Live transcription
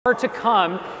More to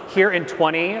come here in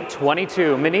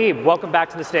 2022. Muneeb, welcome back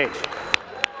to the stage.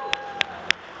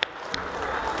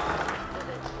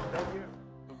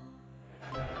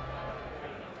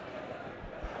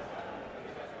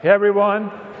 Hey everyone,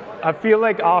 I feel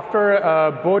like after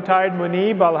a bow-tied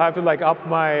Muneeb, I'll have to up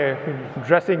my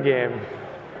dressing game.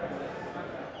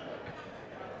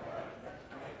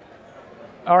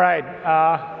 All right,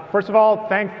 first of all,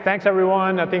 thanks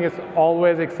everyone. I think it's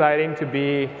always exciting to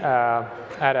be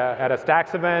at a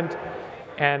Stacks event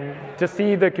and to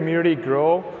see the community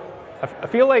grow. I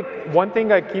feel like one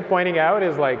thing I keep pointing out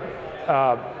is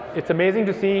it's amazing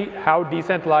to see how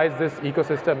decentralized this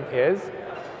ecosystem is.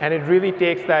 And it really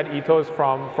takes that ethos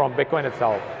from Bitcoin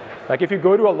itself. Like if you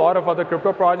go to a lot of other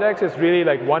crypto projects, it's really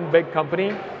like one big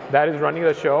company that is running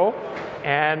the show,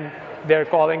 and they're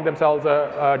calling themselves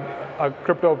a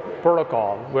crypto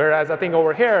protocol. Whereas I think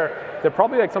over here, there are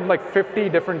probably something like 50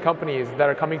 different companies that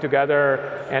are coming together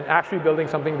and actually building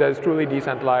something that is truly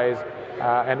decentralized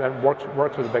and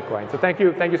works with Bitcoin. So thank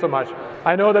you so much.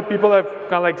 I know that people have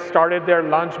kind of started their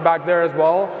lunch back there as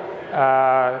well.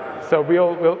 So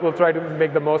we'll try to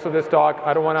make the most of this talk.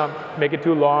 I don't want to make it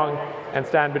too long and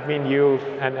stand between you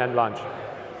and lunch.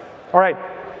 All right,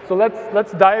 so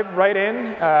let's dive right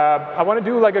in. I want to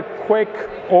do a quick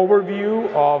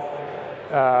overview of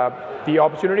the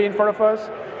opportunity in front of us,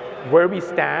 where we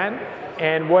stand,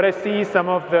 and what I see some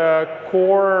of the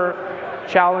core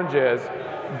challenges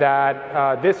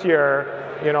that this year,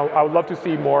 I would love to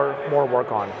see more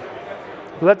work on.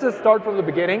 Let's just start from the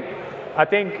beginning. I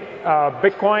think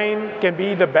Bitcoin can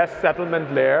be the best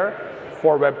settlement layer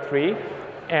for Web3,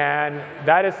 and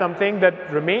that is something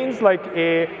that remains like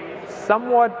a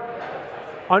somewhat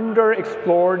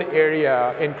underexplored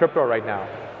area in crypto right now.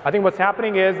 I think what's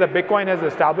happening is that Bitcoin has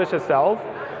established itself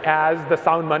as the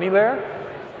sound money layer.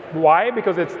 Why?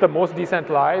 Because it's the most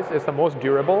decentralized, it's the most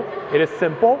durable, it is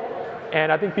simple,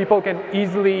 and I think people can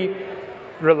easily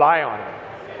rely on it.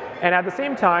 And at the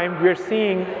same time, we're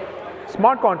seeing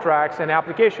smart contracts and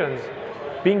applications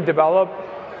being developed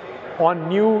on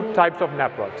new types of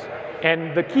networks.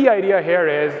 And the key idea here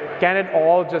is, can it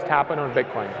all just happen on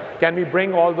Bitcoin? Can we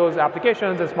bring all those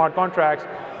applications and smart contracts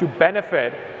to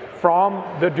benefit from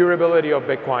the durability of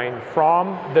Bitcoin,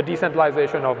 from the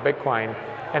decentralization of Bitcoin?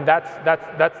 And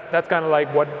that's kind of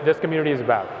like what this community is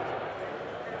about.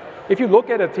 If you look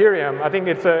at Ethereum, I think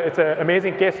it's an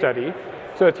amazing case study.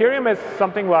 So Ethereum is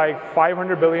something like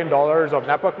 $500 billion of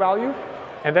network value,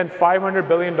 and then $500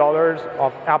 billion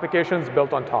of applications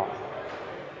built on top.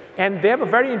 And they have a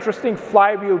very interesting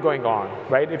flywheel going on,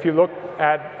 right? If you look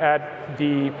at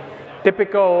the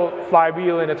typical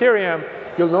flywheel in Ethereum,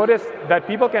 you'll notice that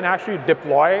people can actually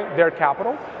deploy their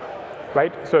capital,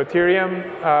 right? So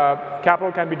Ethereum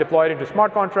capital can be deployed into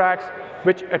smart contracts,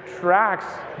 which attracts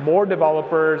more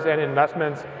developers and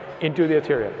investments into the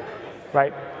Ethereum,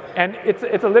 right? And it's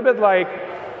a little bit like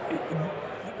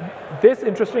this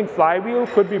interesting flywheel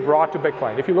could be brought to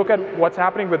Bitcoin. If you look at what's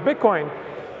happening with Bitcoin,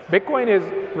 Bitcoin is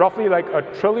roughly like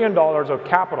 $1 trillion of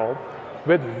capital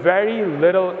with very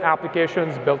little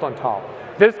applications built on top.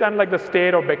 This is kind of like the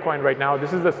state of Bitcoin right now.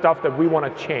 This is the stuff that we want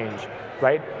to change,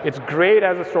 right? It's great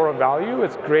as a store of value.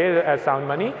 It's great as sound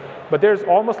money. But there's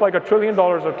almost like $1 trillion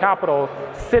of capital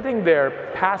sitting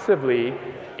there passively.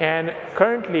 And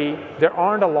currently, there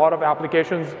aren't a lot of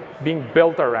applications being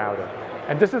built around it.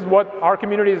 And this is what our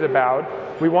community is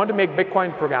about. We want to make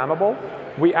Bitcoin programmable.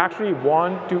 We actually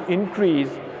want to increase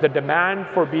the demand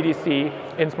for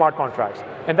BTC in smart contracts.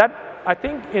 And that, I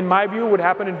think, in my view, would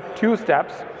happen in two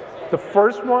steps. The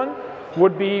first one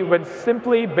would be when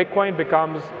simply Bitcoin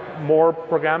becomes more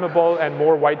programmable and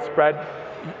more widespread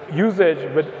usage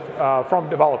from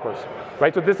developers.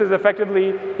 Right? So this is effectively,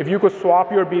 if you could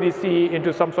swap your BTC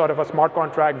into some sort of a smart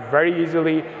contract very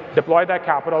easily, deploy that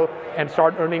capital, and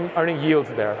start earning yields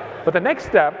there. But the next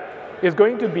step is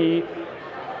going to be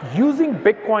using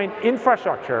Bitcoin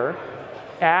infrastructure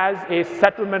as a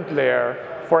settlement layer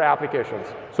for applications.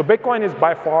 So Bitcoin is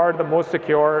by far the most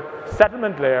secure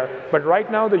settlement layer, but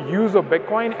right now the use of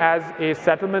Bitcoin as a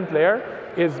settlement layer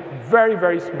is very,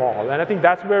 very small. And I think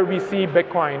that's where we see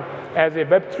Bitcoin as a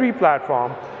Web3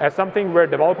 platform, as something where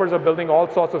developers are building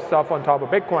all sorts of stuff on top of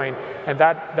Bitcoin, and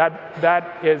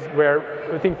that is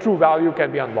where I think true value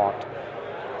can be unlocked.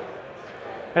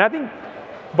 And I think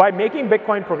by making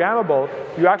Bitcoin programmable,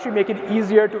 you actually make it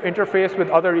easier to interface with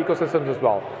other ecosystems as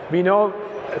well. We know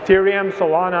Ethereum,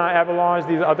 Solana, Avalanche,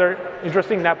 these other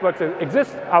interesting networks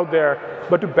exist out there,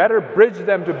 but to better bridge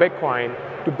them to Bitcoin,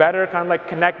 to better kind of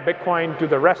connect Bitcoin to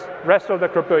the rest of the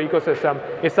crypto ecosystem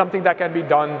is something that can be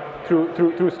done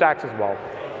through Stacks as well.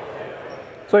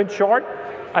 So in short,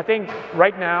 I think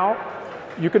right now,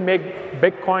 you can make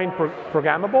Bitcoin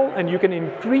programmable, and you can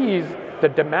increase the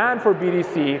demand for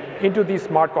BTC into these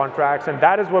smart contracts, and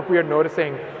that is what we are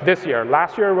noticing this year.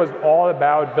 Last year was all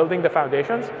about building the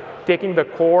foundations, taking the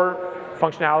core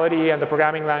functionality and the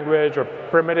programming language or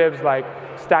primitives like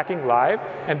stacking live.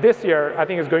 And this year, I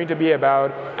think, is going to be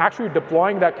about actually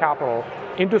deploying that capital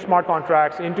into smart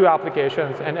contracts, into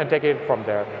applications, and taking it from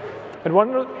there. And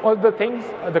one of the things,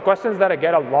 the questions that I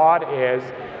get a lot is,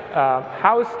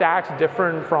 how is Stacks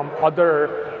different from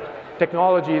other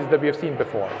technologies that we have seen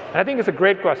before? And I think it's a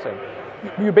great question.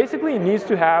 You basically need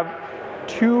to have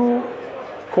two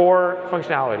core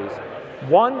functionalities.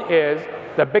 One is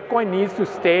that Bitcoin needs to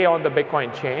stay on the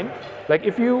Bitcoin chain. Like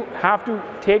if you have to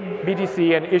take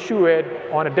BTC and issue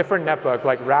it on a different network,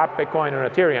 like Wrap Bitcoin or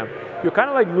Ethereum, you're kind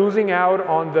of like losing out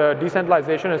on the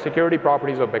decentralization and security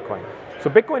properties of Bitcoin. So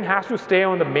Bitcoin has to stay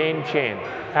on the main chain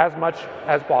as much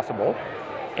as possible.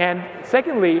 And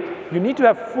secondly, you need to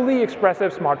have fully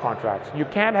expressive smart contracts. You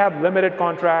can't have limited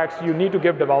contracts. You need to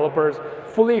give developers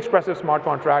fully expressive smart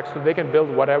contracts so they can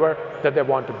build whatever that they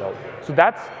want to build. So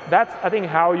that's I think,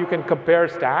 how you can compare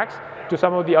Stacks to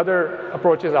some of the other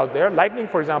approaches out there. Lightning,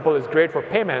 for example, is great for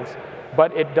payments,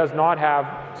 but it does not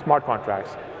have smart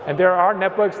contracts. And there are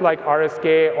networks like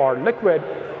RSK or Liquid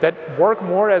that work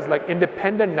more as like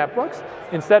independent networks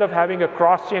instead of having a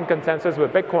cross-chain consensus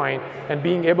with Bitcoin and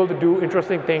being able to do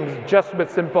interesting things just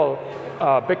with simple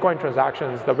Bitcoin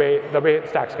transactions the way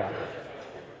Stacks can.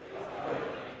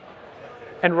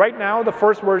 And right now, the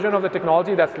first version of the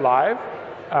technology that's live,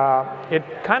 it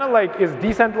kind of like is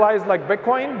decentralized like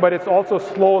Bitcoin, but it's also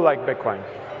slow like Bitcoin.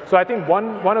 So I think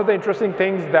one of the interesting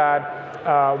things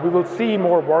that we will see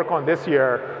more work on this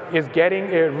year is getting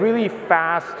a really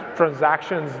fast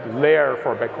transactions layer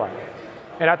for Bitcoin.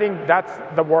 And I think that's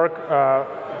the work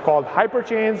called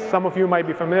hyperchains. Some of you might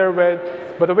be familiar with.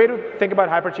 But the way to think about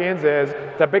hyperchains is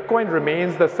that Bitcoin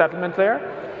remains the settlement layer,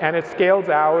 and it scales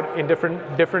out in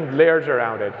different layers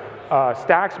around it.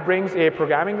 Stacks brings a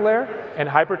programming layer, and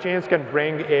hyperchains can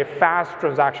bring a fast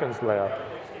transactions layer.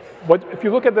 If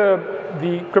you look at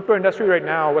the crypto industry right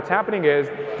now, what's happening is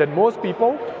that most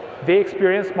people, they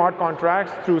experience smart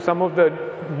contracts through some of the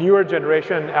newer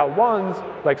generation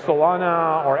L1s, like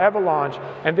Solana or Avalanche,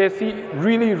 and they see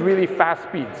really, really fast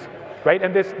speeds, right?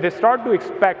 And they start to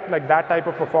expect like that type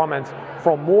of performance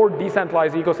from more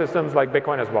decentralized ecosystems like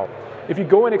Bitcoin as well. If you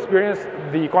go and experience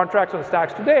the contracts on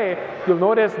Stacks today, you'll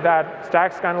notice that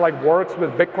Stacks kind of like works with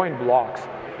Bitcoin blocks.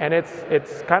 And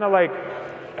it's kind of like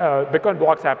Bitcoin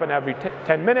blocks happen every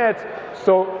 10 minutes.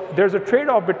 So there's a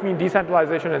trade-off between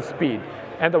decentralization and speed.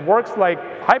 And the works like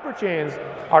hyperchains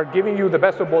are giving you the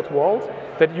best of both worlds,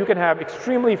 that you can have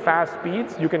extremely fast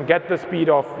speeds. You can get the speed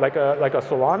of like a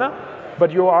Solana,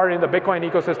 but you are in the Bitcoin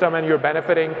ecosystem and you're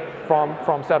benefiting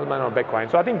from settlement on Bitcoin.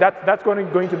 So I think that's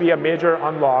going to be a major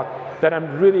unlock that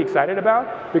I'm really excited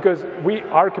about, because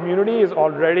our community is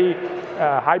already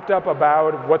hyped up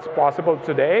about what's possible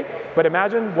today. But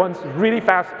imagine once really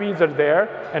fast speeds are there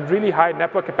and really high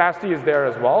network capacity is there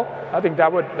as well, I think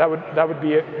that would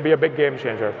be a big game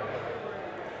changer.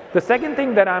 The second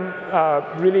thing that I'm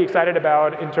really excited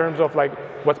about in terms of like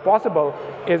what's possible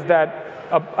is that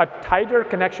a tighter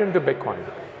connection to Bitcoin.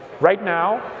 Right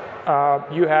now,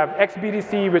 you have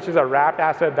XBTC, which is a wrapped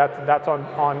asset that's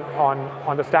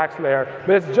on the Stacks layer,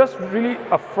 but it's just really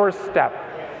a first step.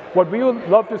 What we would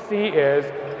love to see is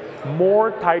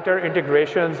more tighter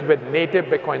integrations with native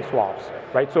Bitcoin swaps,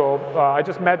 right? So I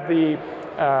just met the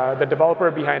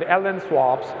developer behind LN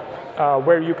Swaps,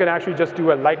 where you can actually just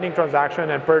do a Lightning transaction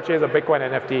and purchase a Bitcoin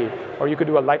NFT, or you could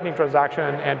do a Lightning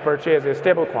transaction and purchase a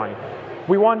stablecoin.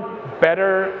 We want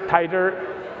better, tighter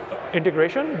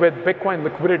integration with Bitcoin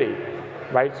liquidity,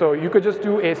 right? So you could just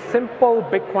do a simple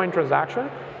Bitcoin transaction,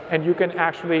 and you can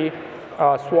actually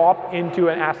swap into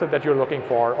an asset that you're looking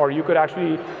for, or you could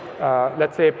actually,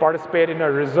 let's say, participate in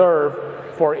a reserve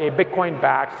for a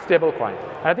Bitcoin-backed stablecoin.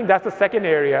 And I think that's the second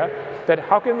area, that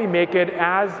how can we make it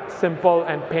as simple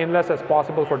and painless as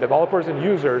possible for developers and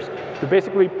users to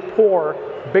basically pour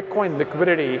Bitcoin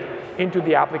liquidity into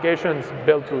the applications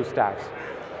built through Stacks.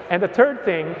 And the third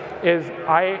thing is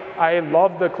I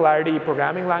love the Clarity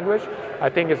programming language. I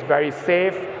think it's very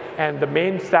safe, and the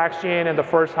main Stacks chain and the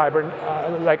first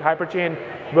hyperchain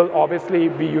will obviously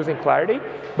be using Clarity.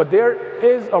 But there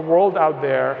is a world out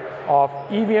there of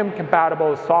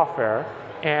EVM-compatible software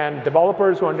and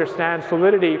developers who understand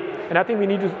Solidity, and I think we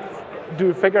need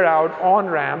to figure out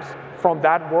on-ramps from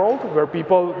that world where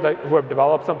people who have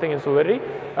developed something in Solidity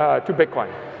to Bitcoin.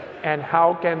 And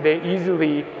how can they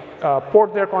easily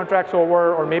port their contracts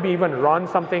over, or maybe even run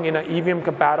something in an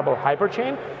EVM-compatible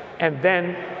hyperchain, and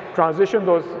then transition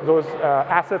those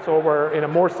assets over in a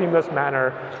more seamless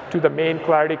manner to the main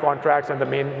Clarity contracts and the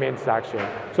main stack chain.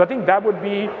 So I think that would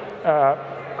be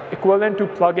equivalent to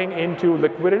plugging into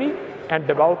liquidity and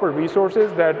developer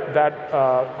resources that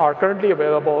are currently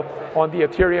available on the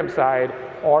Ethereum side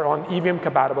or on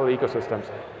EVM-compatible ecosystems.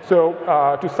 So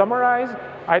to summarize,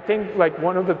 I think like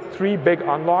one of the 3 big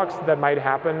unlocks that might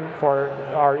happen for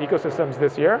our ecosystems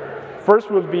this year,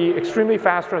 first would be extremely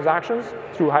fast transactions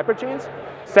through hyperchains.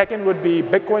 Second would be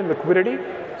Bitcoin liquidity.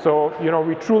 So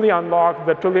we truly unlock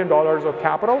the $1 trillion of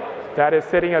capital that is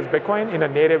sitting as Bitcoin in a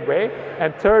native way.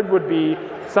 And third would be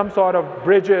some sort of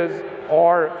bridges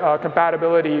or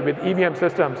compatibility with EVM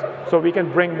systems, so we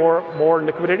can bring more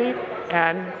liquidity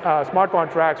and smart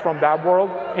contracts from that world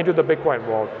into the Bitcoin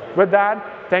world. With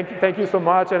that, thank you so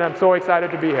much, and I'm so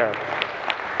excited to be here.